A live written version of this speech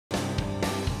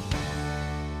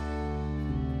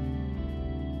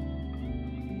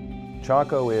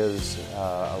Chaco is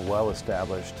a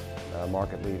well-established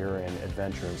market leader in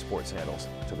adventure and sports sandals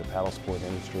to the paddle sport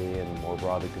industry and more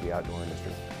broadly to the outdoor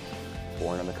industry.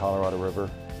 Born on the Colorado River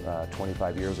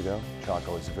 25 years ago,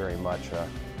 Chaco is very much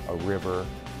a river,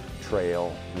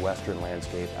 trail, western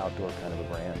landscape, outdoor kind of a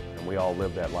brand. And we all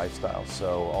live that lifestyle.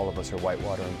 So all of us are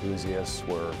whitewater enthusiasts.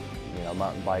 We're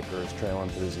mountain bikers, trail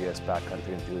enthusiasts,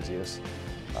 backcountry enthusiasts.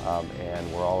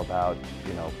 And we're all about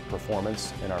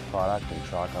performance in our product, and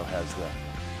Chaco has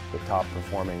the top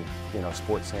performing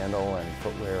sports sandal and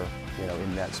footwear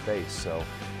in that space. So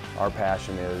our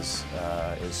passion is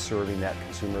serving that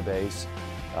consumer base,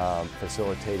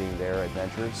 facilitating their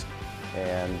adventures,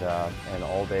 and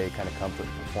all day kind of comfort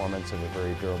and performance of a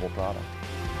very durable product.